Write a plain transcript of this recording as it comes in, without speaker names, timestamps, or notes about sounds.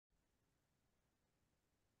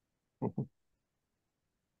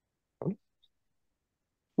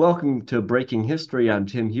Welcome to Breaking History. I'm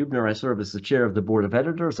Tim Huebner. I serve as the chair of the board of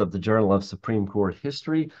editors of the Journal of Supreme Court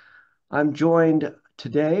History. I'm joined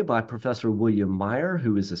today by Professor William Meyer,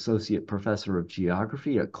 who is Associate Professor of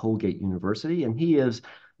Geography at Colgate University, and he is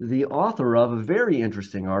the author of a very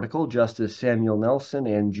interesting article, Justice Samuel Nelson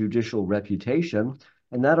and Judicial Reputation.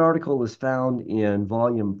 And that article is found in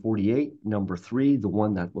volume 48, number 3, the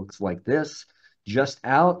one that looks like this, just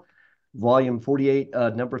out. Volume 48,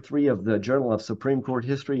 number 3 of the Journal of Supreme Court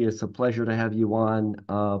History. It's a pleasure to have you on,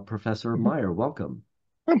 Professor Mhm. Meyer. Welcome.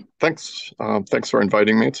 Thanks. Thanks for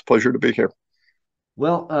inviting me. It's a pleasure to be here.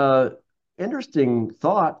 Well, interesting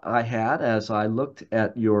thought I had as I looked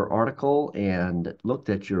at your article and looked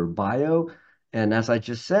at your bio. And as I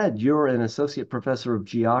just said, you're an associate professor of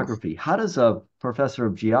geography. How does a professor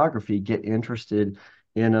of geography get interested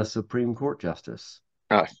in a Supreme Court justice?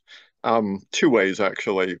 Uh, Two ways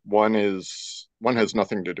actually. One has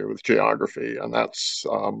nothing to do with geography, and that's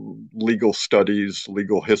legal studies.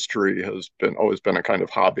 Legal history has been always been a kind of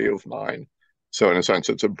hobby of mine. So in a sense,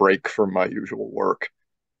 it's a break from my usual work.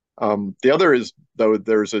 The other is though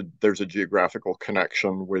there's a geographical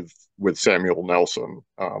connection with Samuel Nelson.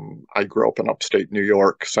 I grew up in upstate New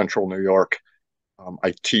York, central New York.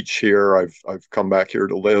 I teach here. I've come back here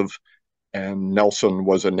to live, and Nelson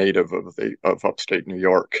was a native of upstate New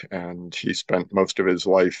York, and he spent most of his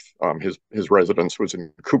life. His residence was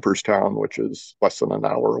in Cooperstown, which is less than an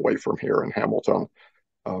hour away from here in Hamilton.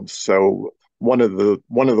 So one of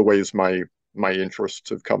the ways my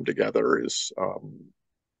interests have come together is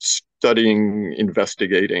studying,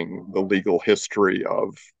 investigating the legal history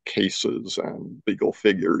of cases and legal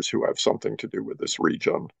figures who have something to do with this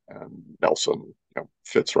region, and Nelson,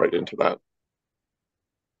 fits right into that.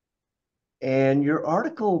 And your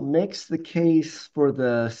article makes the case for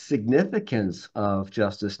the significance of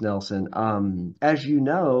Justice Nelson. As you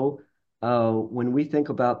know, when we think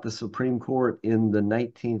about the Supreme Court in the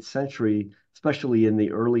 19th century, especially in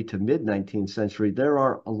the early to mid 19th century, there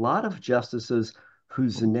are a lot of justices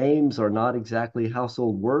whose names are not exactly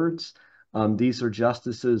household words. These are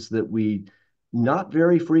justices that we not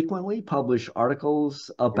very frequently publish articles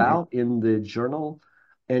Mhm. about in the journal.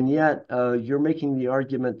 And yet, you're making the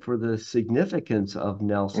argument for the significance of Mhm.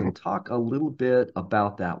 Nelson. Talk a little bit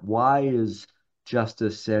about that. Why is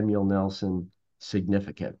Justice Samuel Nelson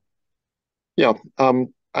significant? Yeah,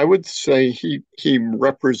 I would say he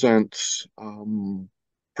represents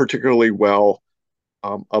particularly well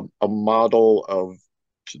a model of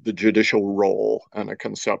the judicial role and a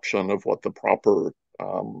conception of what the proper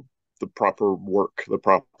work, the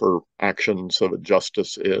proper actions of a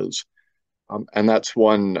justice is. And that's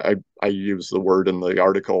one I use the word in the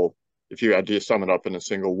article. If you had to sum it up in a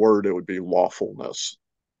single word, it would be lawfulness.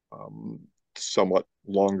 Um, Somewhat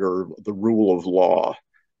longer, the rule of law.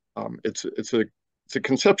 It's a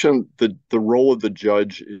conception that the role of the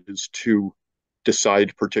judge is to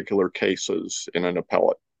decide particular cases in an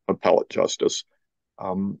appellate justice,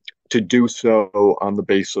 um, to do so on the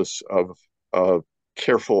basis of a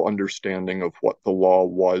careful understanding of what the law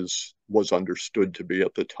was understood to be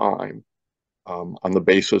at the time, on the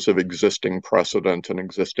basis of existing precedent and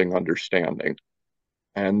existing understanding,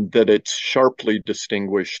 and that it's sharply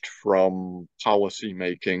distinguished from policy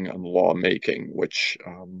making and law making, which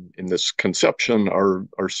in this conception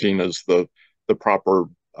are seen as the proper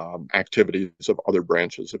activities of other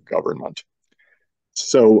branches of government.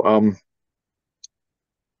 So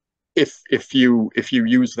if you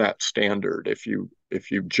use that standard, if you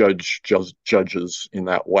judges in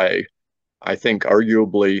that way, I think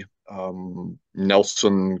arguably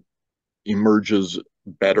Nelson emerges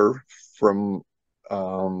better from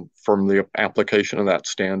from the application of that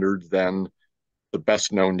standard than the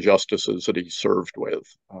best known justices that he served with.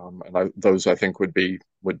 Those I think would be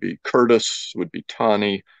Curtis, would be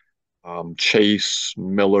Taney, Chase,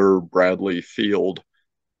 Miller, Bradley, Field.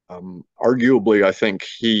 Arguably, I think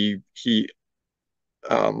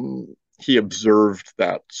um, he observed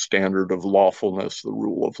that standard of lawfulness, the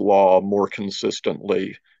rule of law, more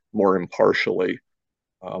consistently, more impartially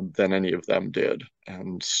than any of them did.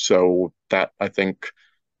 And so that I think,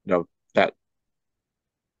 that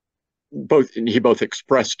he both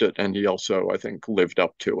expressed it and he also I think lived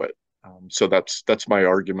up to it. So that's my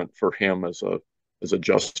argument for him as a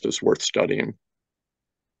justice worth studying.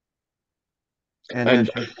 And And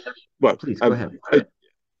as you, well, please go ahead.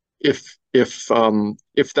 if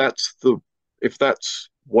that's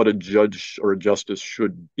what a judge or a justice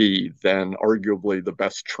should be, then arguably the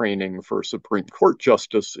best training for a Supreme Court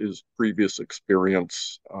justice is previous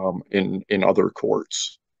experience in other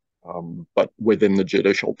courts, but within the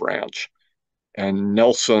judicial branch. And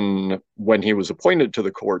Nelson, when he was appointed to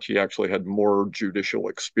the court, he actually had more judicial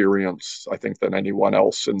experience, I think, than anyone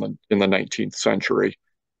else in the 19th century,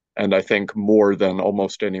 and I think more than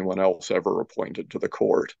almost anyone else ever appointed to the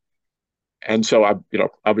court. And so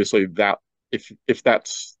obviously that if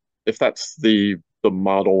that's the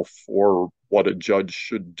model for what a judge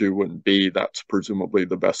should do and be, that's presumably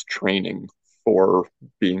the best training for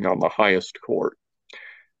being on the highest court.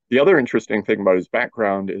 The other interesting thing about his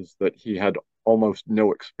background is that he had almost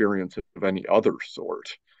no experience of any other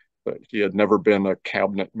sort. That he had never been a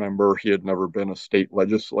cabinet member, he had never been a state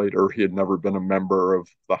legislator, he had never been a member of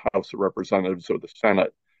the House of Representatives or the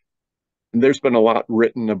Senate. And there's been a lot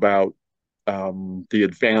written about the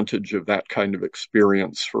advantage of that kind of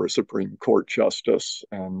experience for a Supreme Court justice.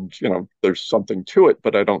 And, there's something to it,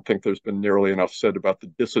 but I don't think there's been nearly enough said about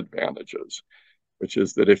the disadvantages, which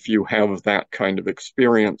is that if you have that kind of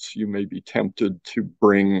experience, you may be tempted to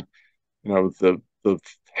bring, the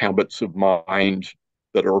habits of mind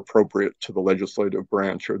that are appropriate to the legislative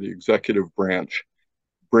branch or the executive branch,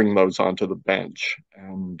 bring those onto the bench.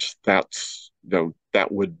 And that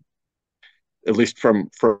would, at least from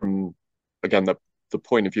again the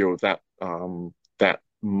point of view of that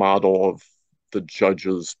model of the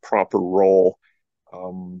judge's proper role,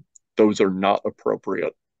 those are not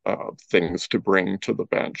appropriate things to bring to the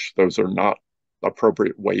bench. Those are not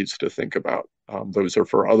appropriate ways to think about. Those are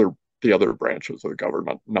for the other branches of the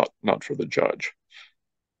government, not for the judge.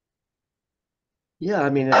 Yeah,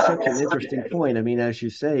 I mean, it's such an interesting point. I mean, as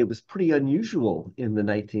you say, it was pretty unusual in the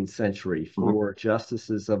 19th century Mm-hmm, for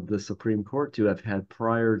justices of the Supreme Court to have had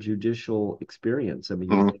prior judicial experience. I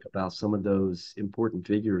mean, you mm-hmm, think about some of those important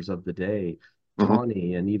figures of the day, mm-hmm,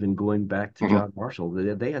 Tawney, and even going back to mm-hmm, John Marshall,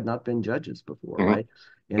 they had not been judges before, mm-hmm, right?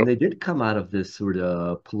 And yep, they did come out of this sort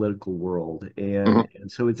of political world. mm-hmm,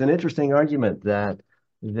 And so it's an interesting argument that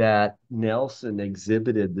Nelson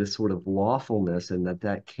exhibited this sort of lawfulness and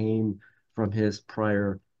that came from his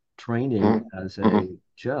prior training mm-hmm, as mm-hmm, a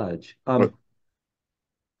judge. but,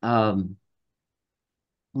 Um,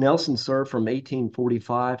 Nelson served from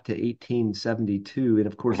 1845 to 1872, and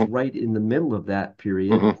of course, mm-hmm, right in the middle of that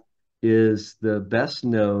period mm-hmm, is the best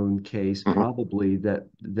known case mm-hmm, probably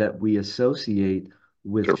that we associate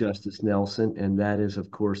with sure, Justice Nelson, and that is, of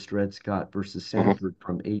course, Dred Scott versus mm-hmm, Sanford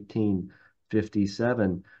from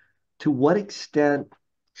 1857. To what extent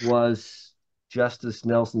was Justice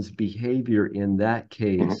Nelson's behavior in that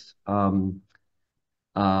mm-hmm, case um,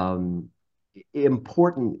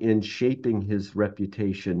 important in shaping his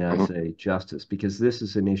reputation mm-hmm, as a justice? Because this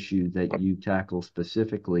is an issue that you tackle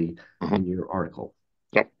specifically mm-hmm, in your article.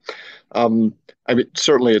 yep. Um, I mean,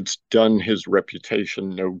 certainly it's done his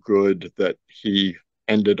reputation no good that he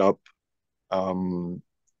ended up um,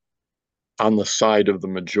 on the side of the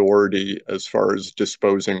majority as far as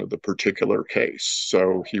disposing of the particular case.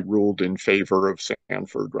 So he ruled in favor of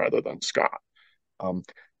Sanford rather than Scott. Um,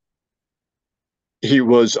 he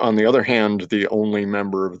was, on the other hand, the only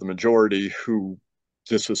member of the majority who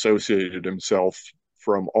disassociated himself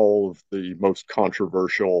from all of the most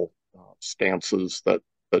controversial stances that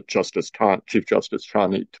Chief Justice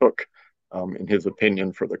Taney took, in his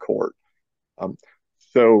opinion, for the court. Um,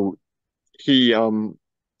 so he,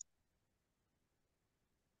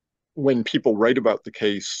 when people write about the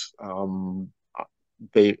case,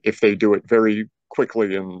 if they do it very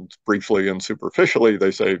quickly and briefly and superficially,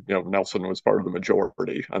 they say, Nelson was part of the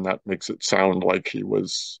majority, and that makes it sound like he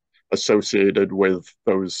was associated with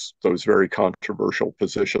those very controversial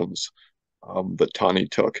positions that Taney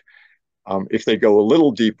took. If they go a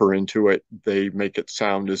little deeper into it, they make it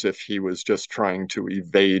sound as if he was just trying to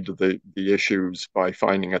evade the issues by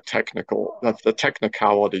finding that's the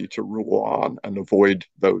technicality to rule on and avoid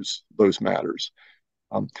those matters.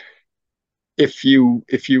 Um, if you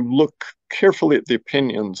look carefully at the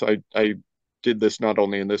opinions, I did this not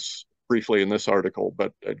only in this briefly in this article,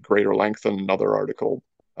 but at greater length in another article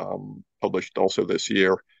published also this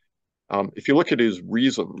year. If you look at his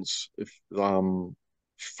reasons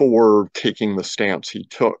for taking the stance he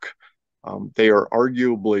took, they are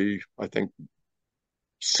arguably, I think,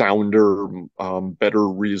 sounder, better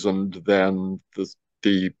reasoned than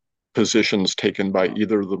the positions taken by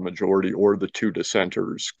either the majority or the two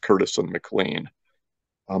dissenters, Curtis and McLean.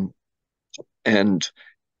 Um, and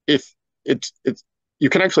if it's you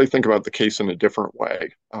can actually think about the case in a different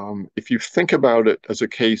way. If you think about it as a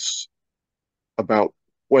case about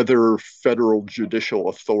whether federal judicial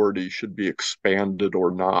authority should be expanded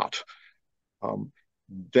or not, um,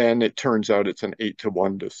 then it turns out it's an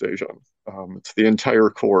 8-1 decision. It's the entire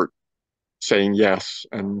court saying yes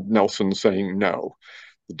and Nelson saying no.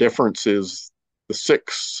 The difference is the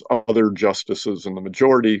six other justices in the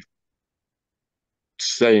majority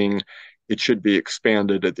saying it should be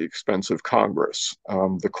expanded at the expense of Congress.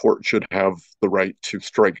 The court should have the right to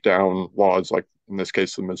strike down laws like, in this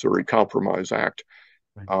case, the Missouri Compromise Act,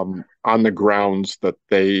 Right. on the grounds that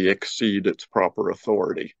they exceed its proper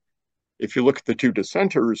authority. If you look at the two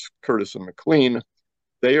dissenters, Curtis and McLean,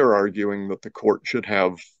 they are arguing that the court should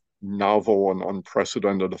have novel and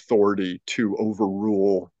unprecedented authority to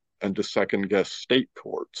overrule and to second guess state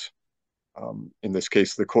courts. In this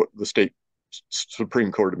case, the state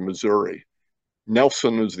Supreme Court of Missouri.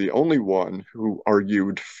 Nelson is the only one who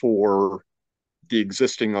argued for the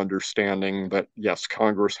existing understanding that, yes,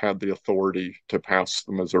 Congress had the authority to pass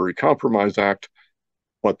the Missouri Compromise Act,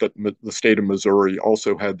 but that the state of Missouri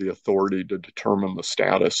also had the authority to determine the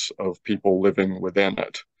status of people living within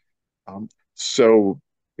it. So,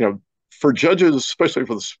 you know, for judges, especially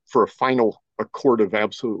for a court of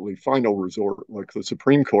absolutely final resort like the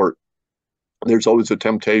Supreme Court, there's always a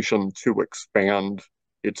temptation to expand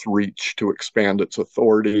its reach, to expand its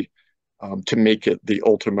authority, to make it the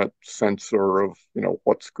ultimate censor of,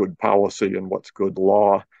 what's good policy and what's good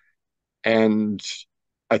law. And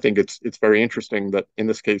I think it's very interesting that in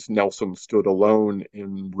this case, Nelson stood alone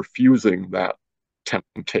in refusing that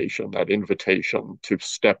temptation, that invitation to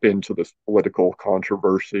step into this political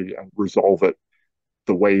controversy and resolve it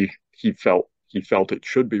the way he felt it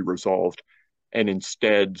should be resolved, and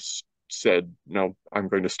instead said, no, I'm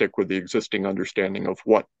going to stick with the existing understanding of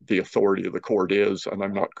what the authority of the court is, and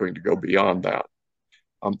I'm not going to go beyond that.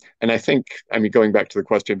 And I think, going back to the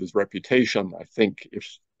question of his reputation, I think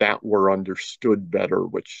if that were understood better,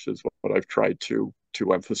 which is what I've tried to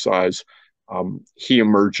emphasize, he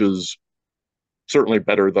emerges certainly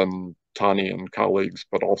better than Tani and colleagues,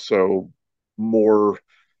 but also more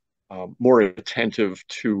more attentive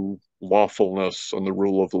to lawfulness and the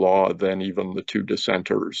rule of law than even the two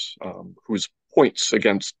dissenters, whose points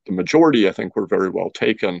against the majority, I think, were very well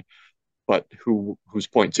taken, but whose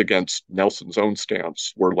points against Nelson's own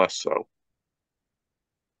stance were less so.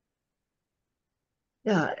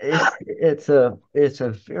 Yeah, it's a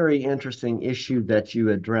very interesting issue that you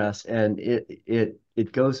address, and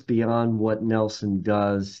it goes beyond what Nelson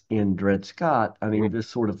does in Dred Scott. I mean, Mm-hmm. this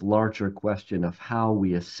sort of larger question of how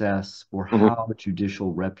we assess or Mm-hmm. how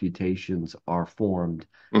judicial reputations are formed,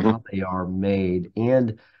 Mm-hmm. how they are made,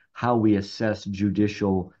 and how we assess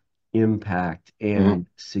judicial impact Mm-hmm. and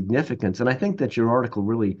significance. And I think that your article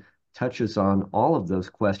really touches on all of those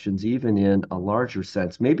questions, even in a larger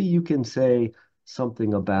sense. Maybe you can say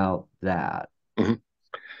something about that.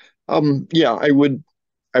 Mm-hmm. Yeah,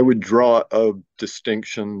 I would draw a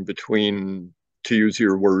distinction between, to use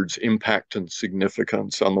your words, impact and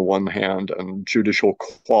significance on the one hand, and judicial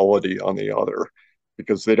quality on the other,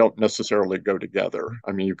 because they don't necessarily go together.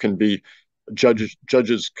 I mean, you can be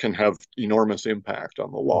judges can have enormous impact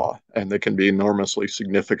on the law, and they can be enormously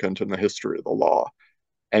significant in the history of the law,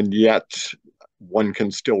 and yet one can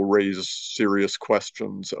still raise serious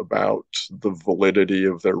questions about the validity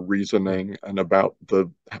of their reasoning and about the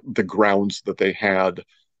grounds that they had,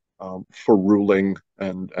 for ruling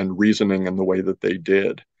and reasoning in the way that they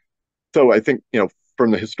did. So I think, from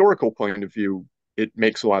the historical point of view, it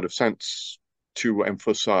makes a lot of sense to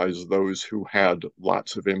emphasize those who had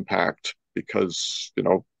lots of impact because,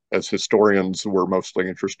 as historians, we're mostly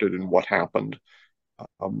interested in what happened.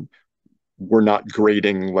 Um, we're not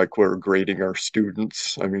grading like we're grading our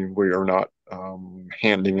students. I mean, we are not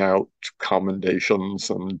handing out commendations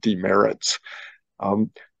and demerits. Um,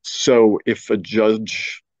 so if a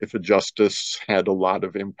justice had a lot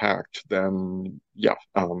of impact, then yeah,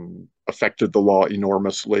 affected the law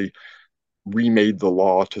enormously, remade the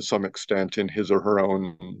law to some extent in his or her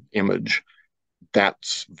own image,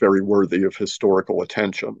 that's very worthy of historical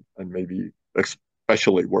attention and maybe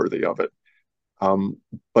especially worthy of it. Um,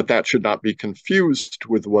 but that should not be confused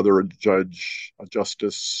with whether a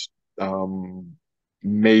justice, um,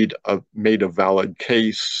 made a valid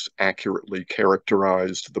case, accurately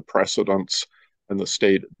characterized the precedents and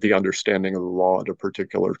the understanding of the law at a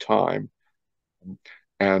particular time.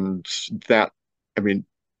 And that, I mean,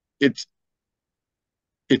 it's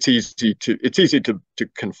it's easy to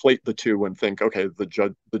conflate the two and think, okay,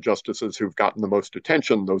 the justices who've gotten the most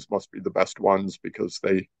attention, those must be the best ones because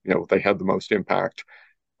they had the most impact.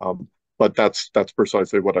 Um, but that's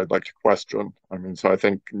precisely what I'd like to question. I mean, so I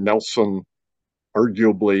think Nelson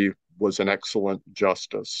arguably was an excellent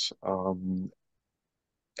justice, and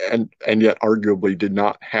yet arguably did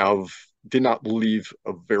not leave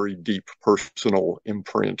a very deep personal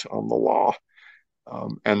imprint on the law.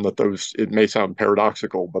 And that those, it may sound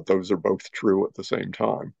paradoxical, but those are both true at the same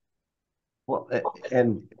time. Well,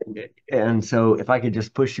 and and so if I could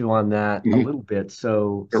just push you on that a Mm-hmm. little bit.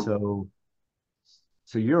 So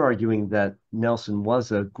so you're arguing that Nelson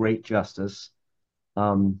was a great justice.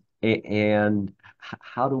 And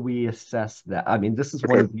how do we assess that? I mean, this is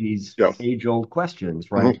one Okay. of these Yeah. age-old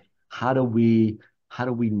questions, right? Mhm. How do we how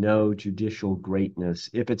do we know judicial greatness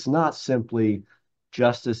if it's not simply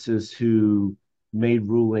justices who made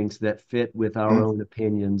rulings that fit with our Mhm. own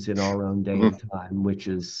opinions in our own day Mhm. and time, which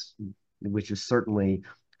is certainly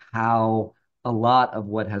how a lot of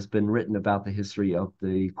what has been written about the history of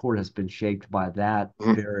the court has been shaped by that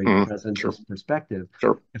Mhm. very Mhm. Sure. presentist perspective.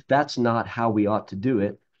 Sure. If that's not how we ought to do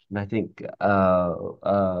it, and I think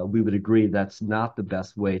we would agree that's not the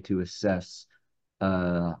best way to assess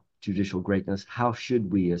judicial greatness. How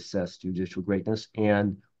should we assess judicial greatness,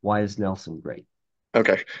 and why is Nelson great?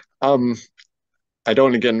 Okay. Um, I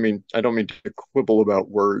don't mean to quibble about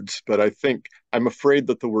words, but I think I'm afraid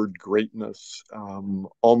that the word greatness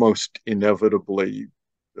almost inevitably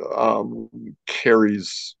um,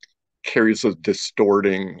 carries carries a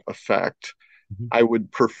distorting effect. Mhm. I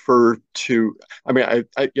would prefer to. I mean,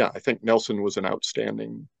 yeah, I think Nelson was an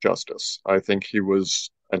outstanding justice. I think he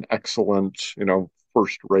was an excellent,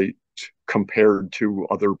 first rate compared to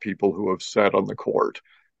other people who have sat on the court.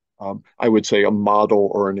 I would say a model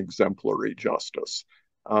or an exemplary justice.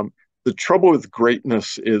 Um, the trouble with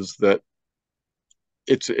greatness is that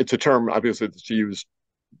it's a term obviously that's used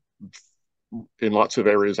in lots of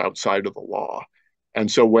areas outside of the law,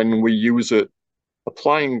 and so when we use it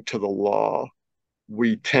applying to the law,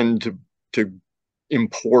 we tend to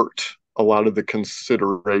import a lot of the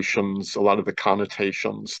considerations, a lot of the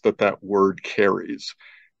connotations that that word carries,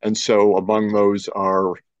 and so among those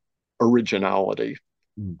are originality,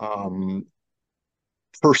 Mm, um,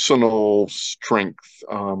 personal strength,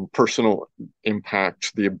 personal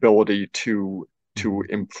impact, the ability to mhm,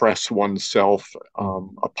 impress oneself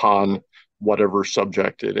mhm, upon whatever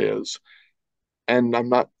subject it is. And I'm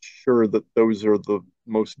not sure that those are the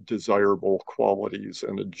most desirable qualities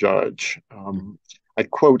in a judge. I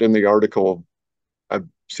quote in the article, I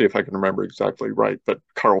see if I can remember exactly right, but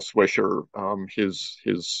Carl Swisher,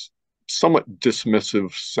 his somewhat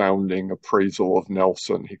dismissive sounding appraisal of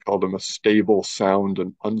Nelson, he called him a stable, sound,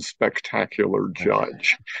 and unspectacular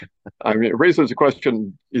judge. I mean, it raises the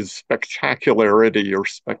question, is spectacularity or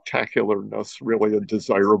spectacularness really a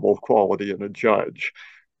desirable quality in a judge?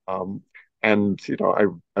 Um, and,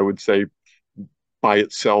 I would say by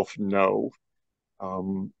itself, no,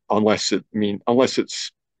 unless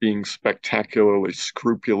it's being spectacularly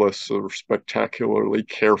scrupulous or spectacularly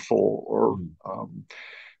careful or mhm,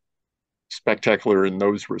 spectacular in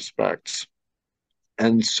those respects.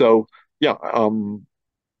 And so, yeah,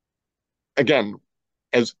 again,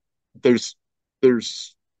 as there's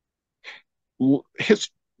there's his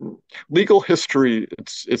legal history,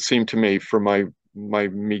 it seemed to me from my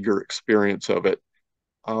meager experience of it,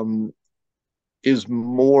 um, is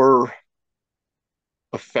more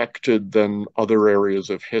affected than other areas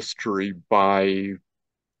of history by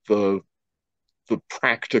the the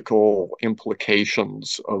practical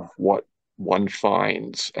implications of what one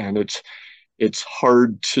finds, and it's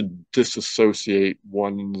hard to disassociate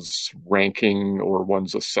one's ranking or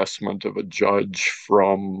one's assessment of a judge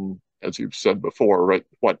from, as you've said before, right,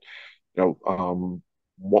 what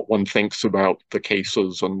one thinks about the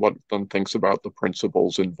cases and what one thinks about the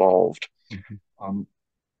principles involved. mhm, um,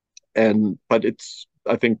 and but it's,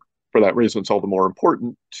 I think, for that reason it's all the more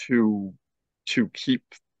important to keep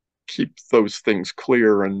those things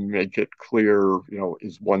clear and make it clear,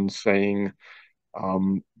 is one saying,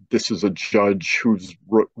 this is a judge whose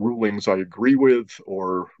rulings I agree with,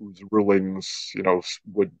 or whose rulings,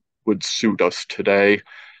 would suit us today,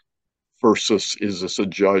 versus is this a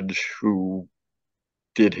judge who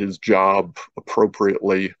did his job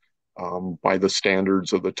appropriately, by the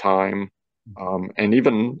standards of the time, and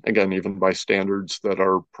even by standards that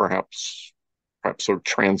are perhaps sort of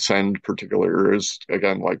transcend particular areas,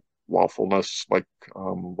 again, like lawfulness, like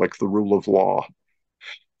the rule of law.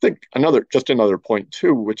 I think another point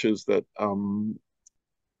too, which is that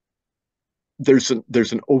there's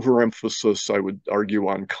an overemphasis, I would argue,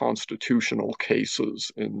 on constitutional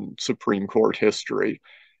cases in Supreme Court history.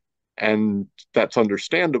 And that's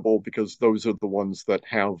understandable because those are the ones that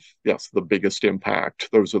have, yes, the biggest impact.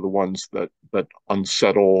 Those are the ones that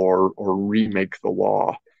unsettle or remake the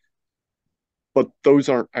law. But those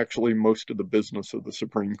aren't actually most of the business of the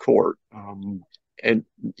Supreme Court. And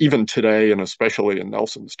even today, and especially in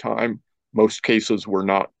Nelson's time, most cases were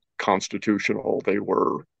not constitutional. They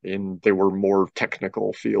were more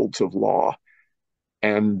technical fields of law.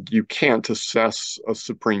 And you can't assess a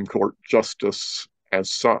Supreme Court justice as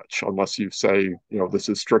such unless you say, this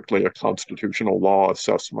is strictly a constitutional law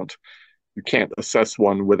assessment. You can't assess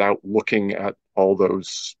one without looking at all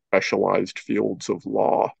those specialized fields of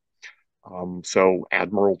law. So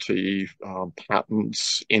admiralty,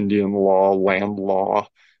 patents, Indian law, land law,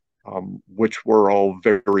 which were all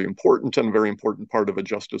very important and a very important part of a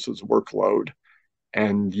justice's workload.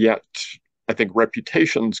 And yet, I think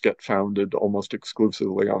reputations get founded almost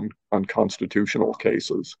exclusively on constitutional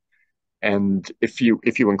cases. And if you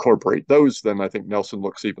incorporate those, then I think Nelson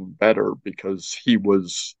looks even better because he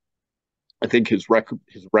was, I think his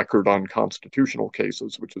record on constitutional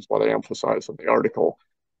cases, which is what I emphasize in the article,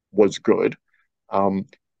 was good. Um,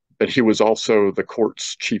 but he was also the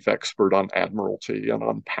court's chief expert on admiralty and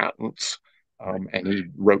on patents. And he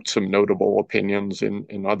wrote some notable opinions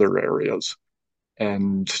in other areas.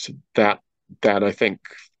 And that that I think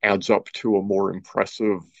adds up to a more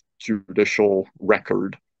impressive judicial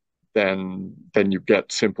record than you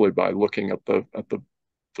get simply by looking at the,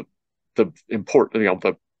 the important,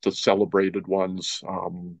 the celebrated ones,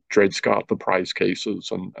 Dred Scott, the prize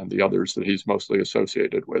cases, and the others that he's mostly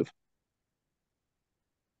associated with.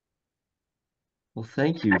 Well,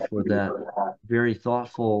 thank you for that very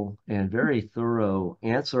thoughtful and very thorough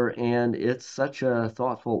answer. And it's such a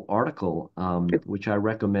thoughtful article, which I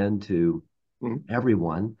recommend to Mhm.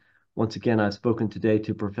 everyone. Once again, I've spoken today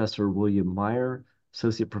to Professor William Meyer,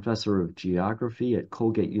 Associate Professor of Geography at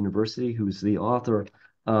Colgate University, who's the author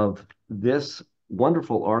of this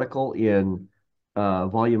wonderful article in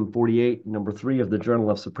volume 48, number 3 of the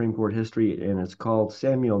Journal of Supreme Court History, and it's called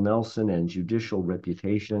Samuel Nelson and Judicial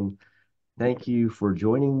Reputation. Thank you for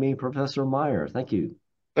joining me, Professor Meyer. Thank you.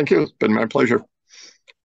 Thank you. It's been my pleasure.